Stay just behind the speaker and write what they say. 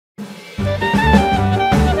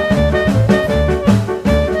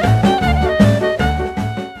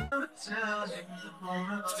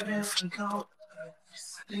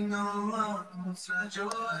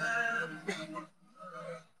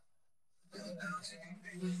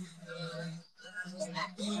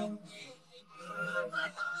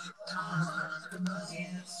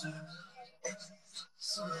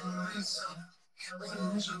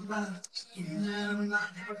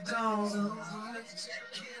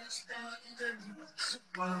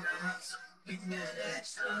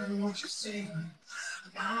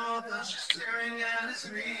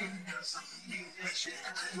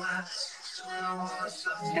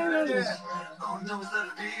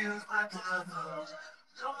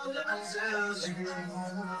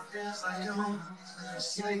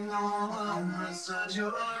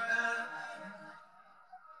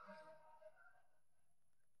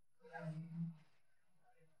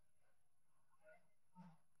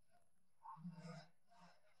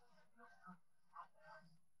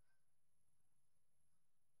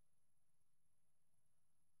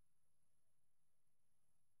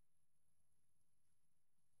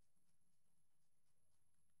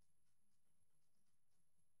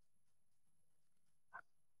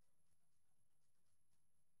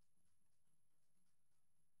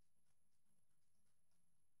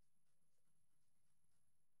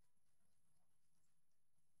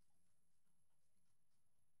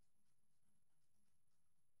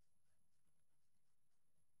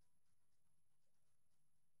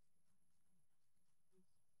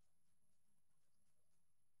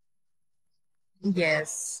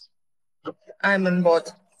Yes, I'm on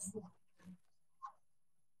board.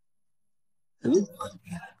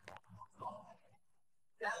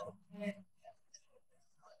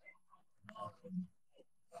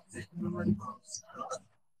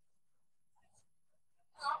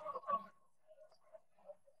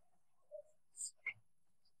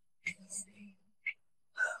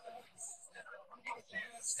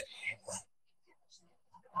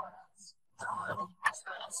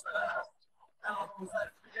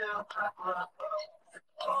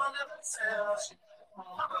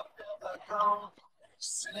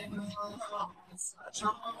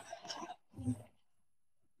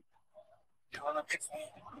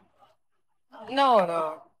 No,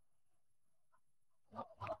 no.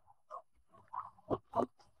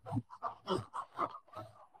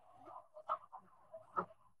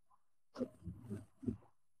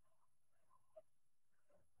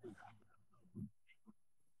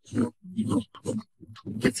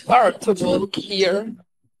 It's hard to walk here.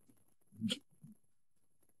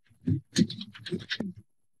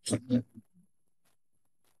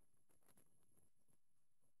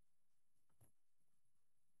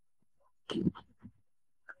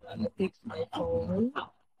 Take my phone.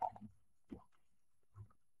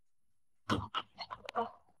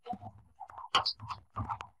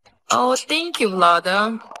 Oh, thank you,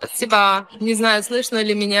 Влада. Спасибо. Не знаю, слышно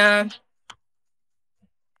ли меня.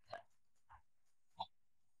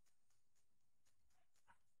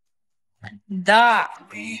 Да.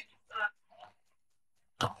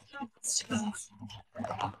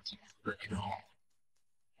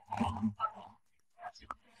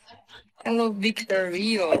 Ну, Виктор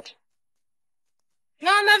Рио.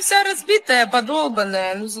 Ну, она вся разбитая,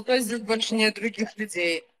 подолбанная, но зато здесь больше нет других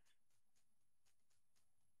людей.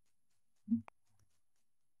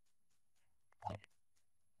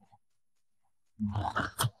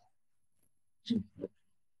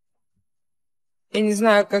 Я не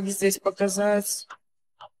знаю, как здесь показать.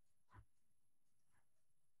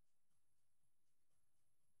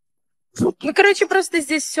 Ну, короче, просто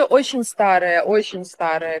здесь все очень старое, очень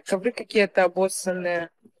старое. Ковры какие-то обоссанные.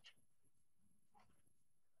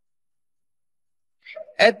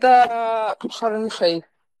 Это Шарм-Шейх.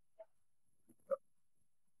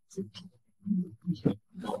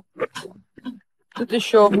 Тут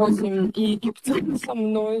еще 8 египтян со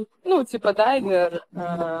мной. Ну, типа дайвер,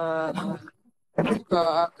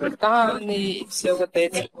 типа капитаны и все вот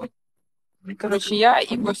эти. Короче, я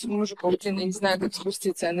и 8 мужиков. Блин, я не знаю, как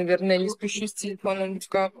спуститься. Я, наверное, не спущусь с телефоном в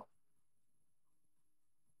руках.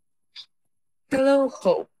 Hello,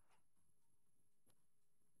 Hope.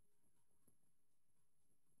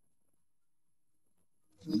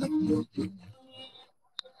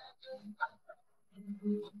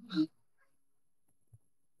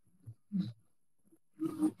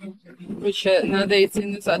 Короче, надо идти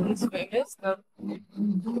назад на свое место.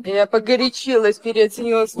 Я погорячилась,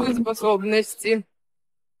 переоценила свои способности.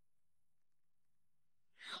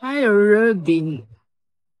 Hi, Робин.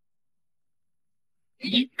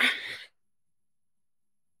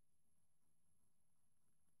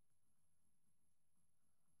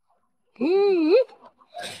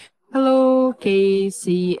 Hello,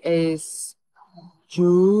 KCS.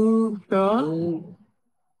 Jupiter.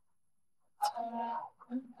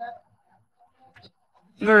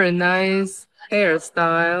 Very nice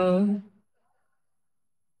hairstyle.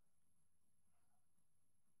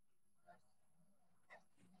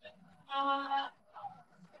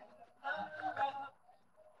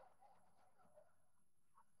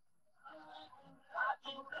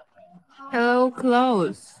 Hello,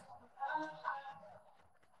 clothes.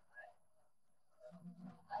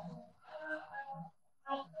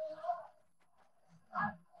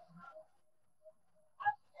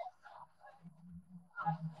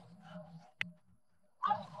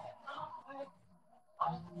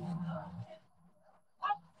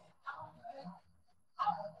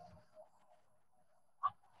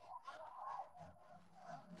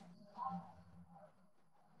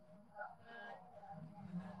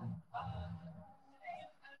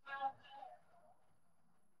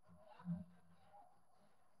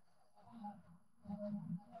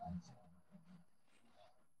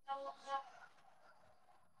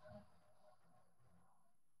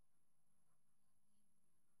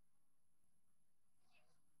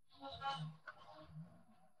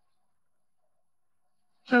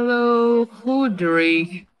 Hello,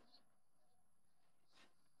 Hoodrick.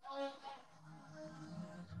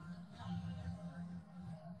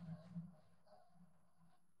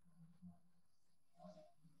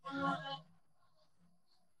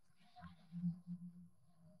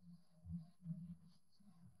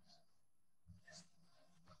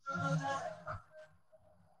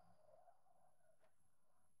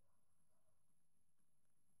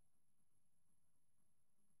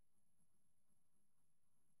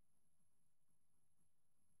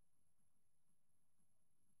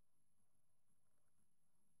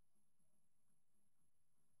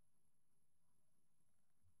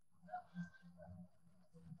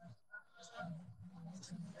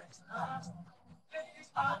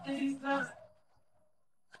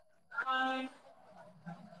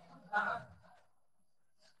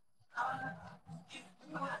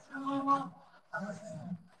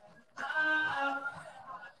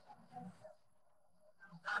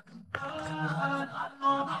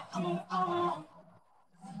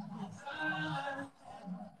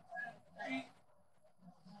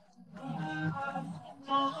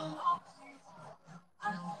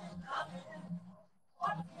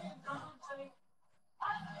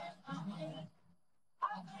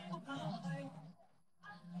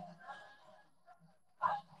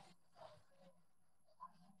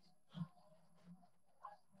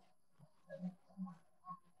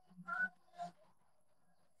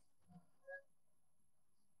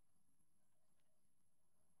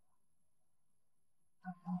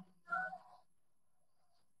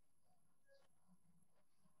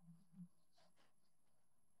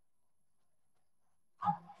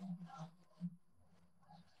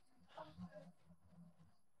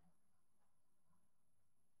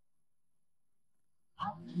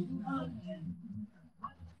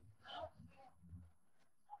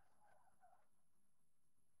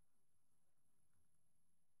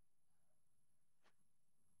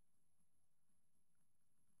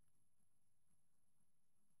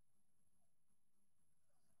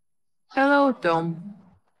 Hello, Tom.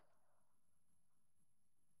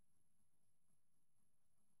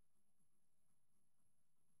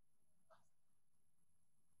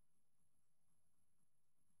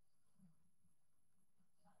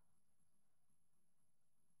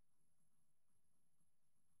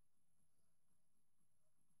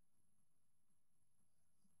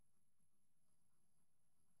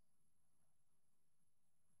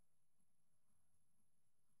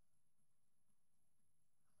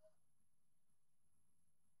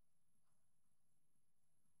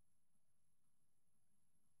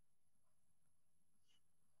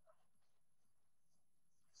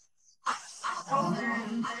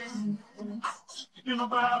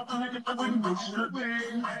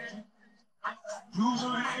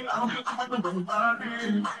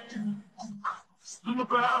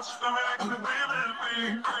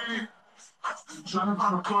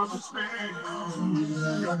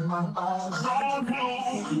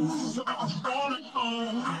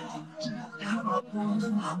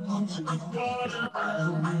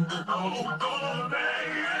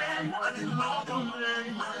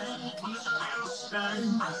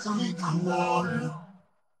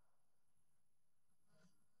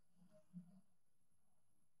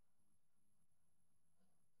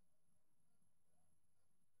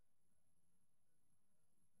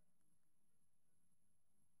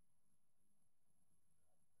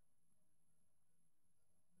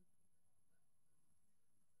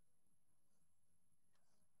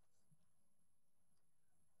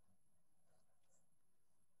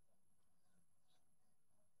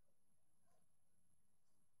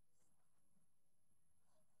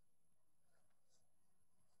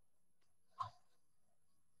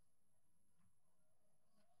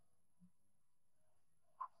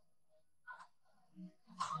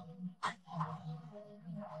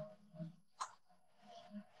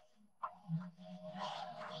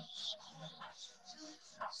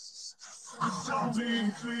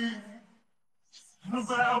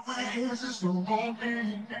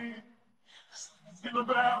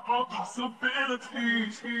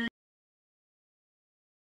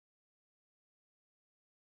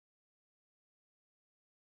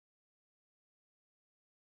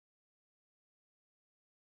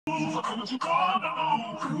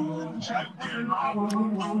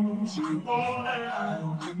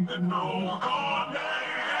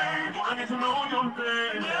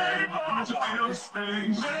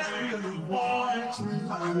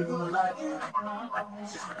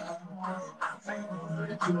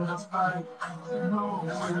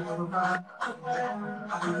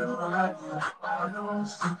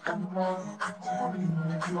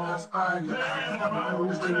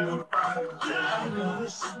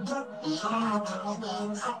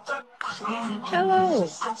 Hello.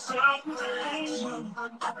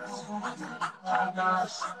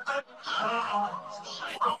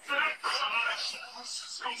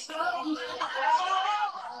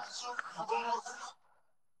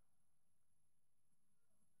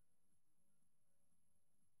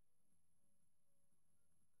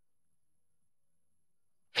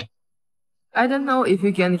 I don't know if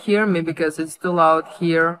you can hear me because it's too loud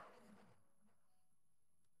here.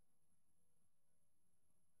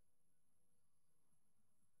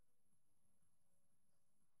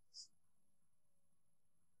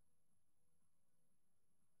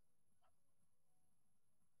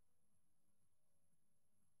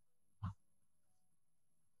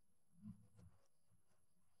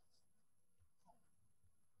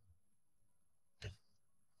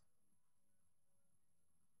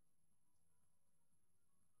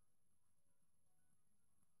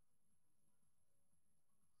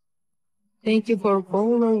 Thank you for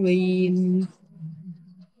following.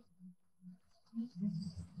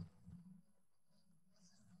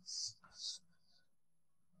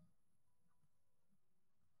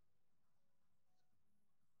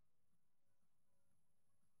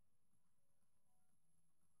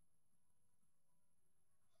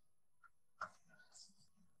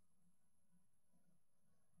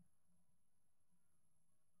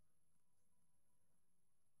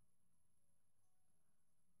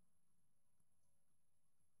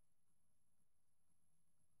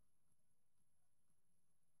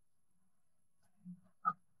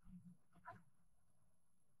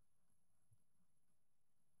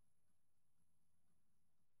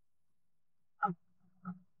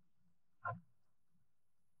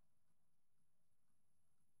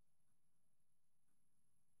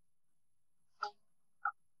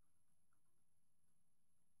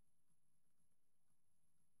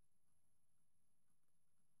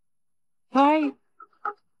 Hi,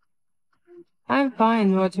 I'm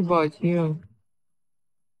fine. What about you?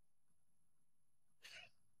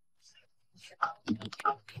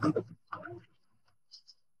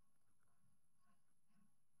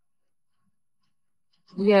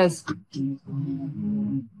 Yes, I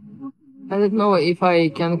don't know if I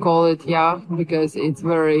can call it yeah because it's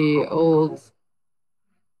very old.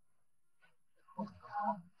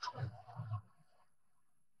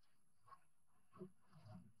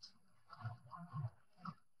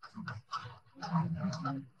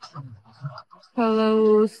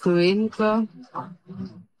 Hello, Swinka.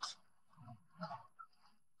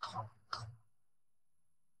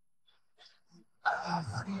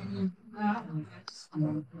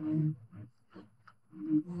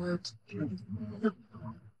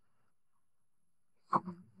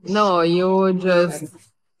 No, you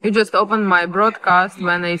just opened my broadcast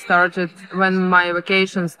when my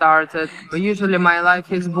vacation started. Usually my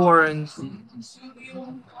life is boring.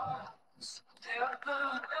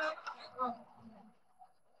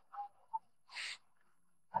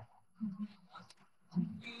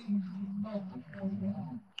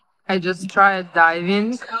 I just tried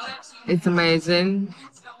diving. It's amazing.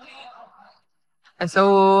 I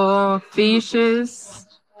saw fishes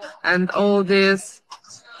and all this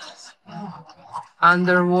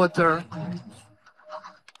underwater.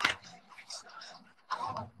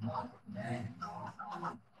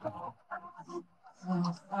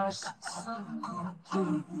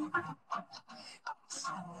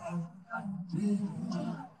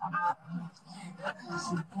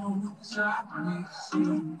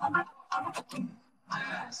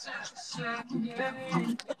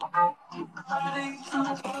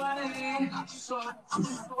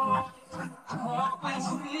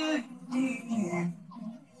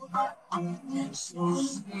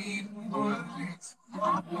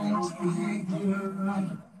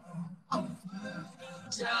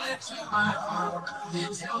 Tell it to my heart.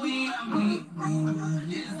 Tell me I'm weak.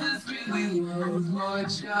 Is this really worth more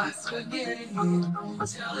just forgetting you?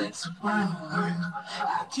 Tell it to my heart.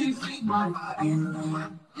 I can feel my body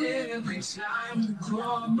every time you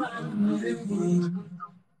call my name.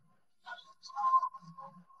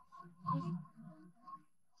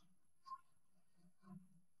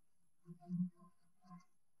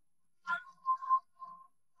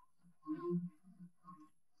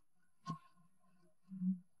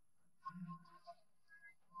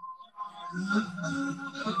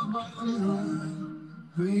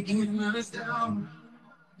 Breaking us down.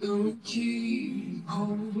 Don't keep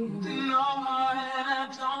holding on. I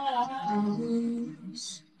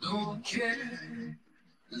don't care.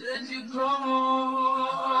 Let you go.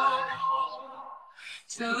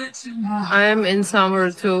 Tell it to my I am in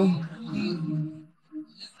summer too.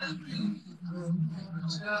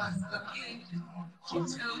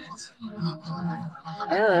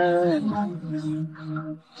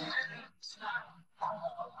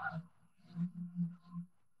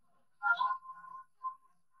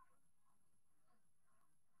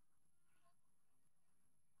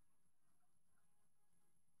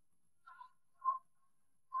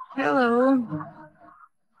 Hello.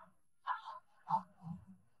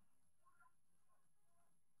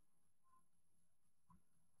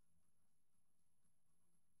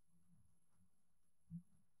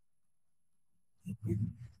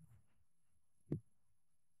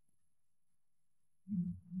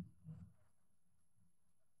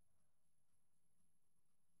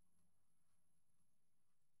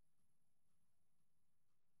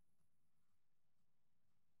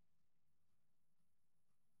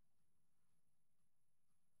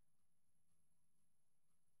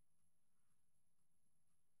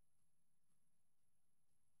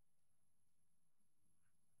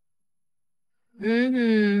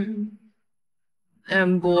 Mm-hmm.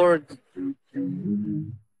 I'm bored.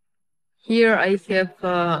 Here I have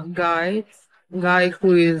a guy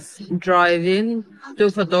who is driving, two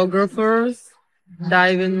photographers,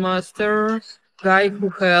 diving master, guy who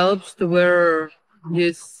helps to wear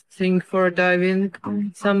this thing for diving,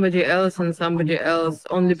 somebody else and somebody else,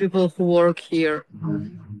 only people who work here.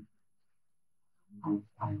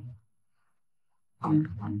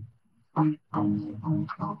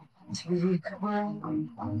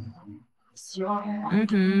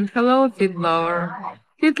 Hello, Fit Lover.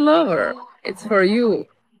 Fit Lover, it's for you.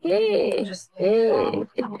 Yay! Yay!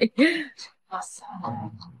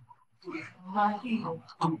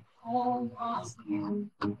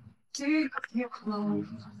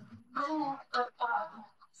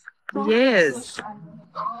 Yes.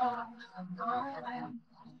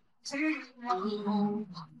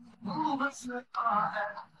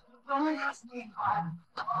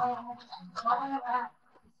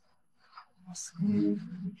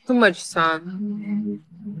 Too much sun.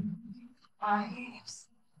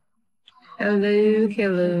 Hello,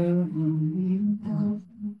 hello.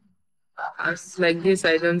 As like this,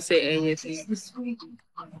 I don't say anything.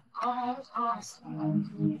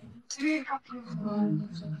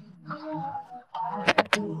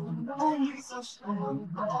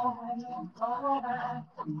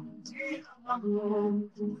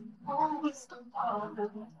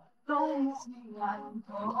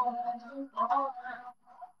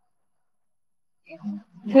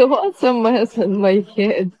 What's a mess on my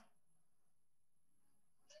head?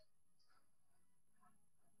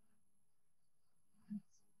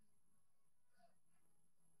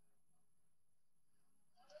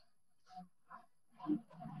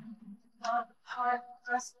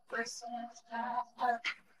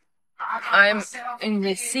 I'm in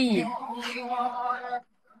the sea.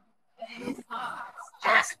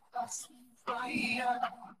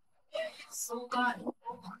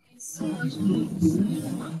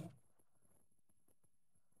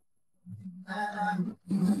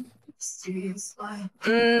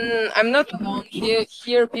 I'm not alone.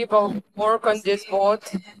 Here people work on this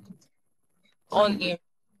boat only.